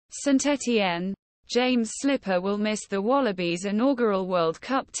Saint-Étienne. James Slipper will miss the Wallabies' inaugural World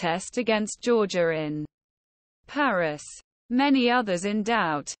Cup test against Georgia in Paris. Many others in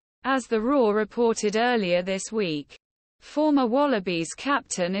doubt. As the Raw reported earlier this week, former Wallabies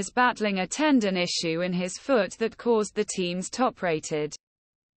captain is battling a tendon issue in his foot that caused the team's top-rated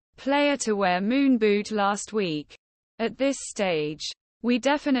player to wear moon boot last week. At this stage, we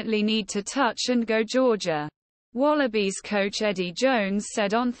definitely need to touch and go Georgia, Wallabies coach Eddie Jones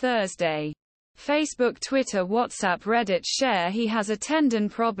said on Thursday. Facebook, Twitter, WhatsApp, Reddit share he has a tendon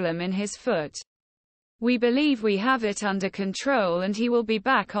problem in his foot. We believe we have it under control and he will be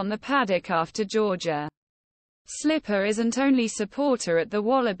back on the paddock after Georgia. Slipper isn't only supporter at the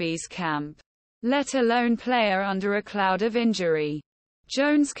Wallabies camp, let alone player under a cloud of injury.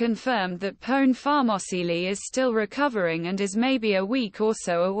 Jones confirmed that Pone Famosili is still recovering and is maybe a week or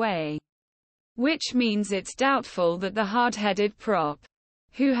so away, which means it's doubtful that the hard-headed prop,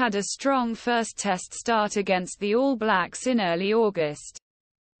 who had a strong first test start against the All Blacks in early August,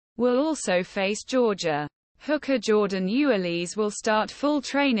 will also face Georgia. Hooker Jordan Uwales will start full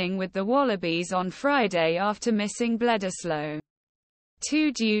training with the Wallabies on Friday after missing Bledisloe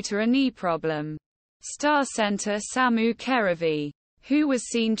 2 due to a knee problem. Star centre Samu Kerevi, who was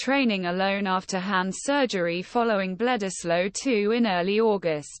seen training alone after hand surgery following Bledisloe 2 in early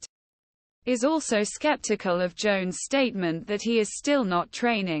August, is also skeptical of Jones' statement that he is still not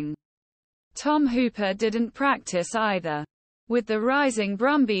training. Tom Hooper didn't practice either, with the rising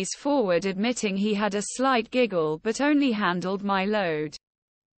Brumbies forward admitting he had a slight giggle but only handled my load.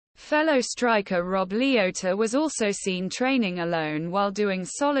 Fellow striker Rob Leota was also seen training alone while doing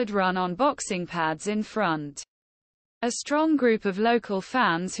solid run on boxing pads in front. A strong group of local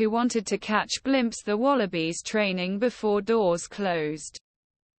fans who wanted to catch glimpse the Wallabies training before doors closed.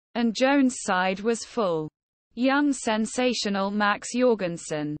 And Jones' side was full. Young sensational Max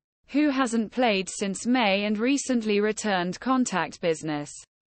Jorgensen, who hasn't played since May and recently returned contact business,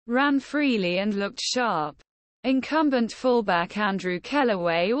 ran freely and looked sharp. Incumbent fullback Andrew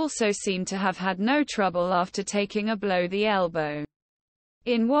Kellaway also seemed to have had no trouble after taking a blow the elbow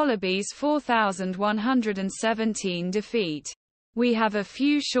in Wallabies' 4,117 defeat. We have a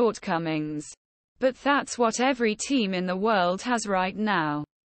few shortcomings, but that's what every team in the world has right now,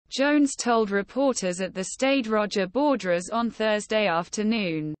 Jones told reporters at the Stade Roger Borders on Thursday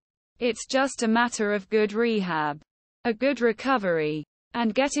afternoon. It's just a matter of good rehab, a good recovery,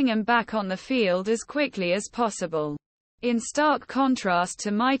 and getting him back on the field as quickly as possible. In stark contrast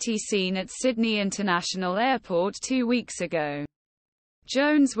to mighty scene at Sydney International Airport 2 weeks ago,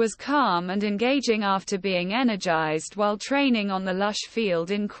 Jones was calm and engaging after being energized while training on the lush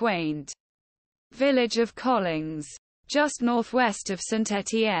field in quaint village of Collings, just northwest of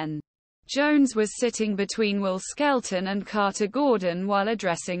Saint-Étienne. Jones was sitting between Will Skelton and Carter Gordon while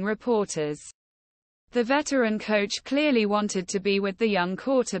addressing reporters. The veteran coach clearly wanted to be with the young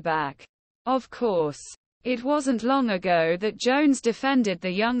quarterback. Of course, it wasn't long ago that Jones defended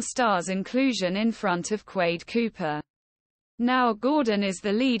the young star's inclusion in front of Quade Cooper. Now Gordon is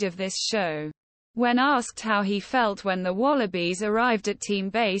the lead of this show. When asked how he felt when the Wallabies arrived at team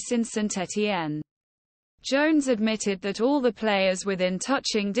base in Saint-Étienne, Jones admitted that all the players within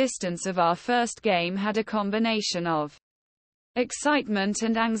touching distance of our first game had a combination of excitement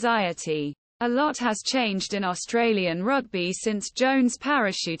and anxiety. A lot has changed in Australian rugby since Jones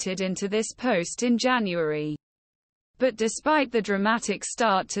parachuted into this post in January. But despite the dramatic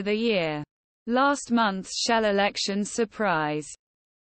start to the year, last month's Shell election surprise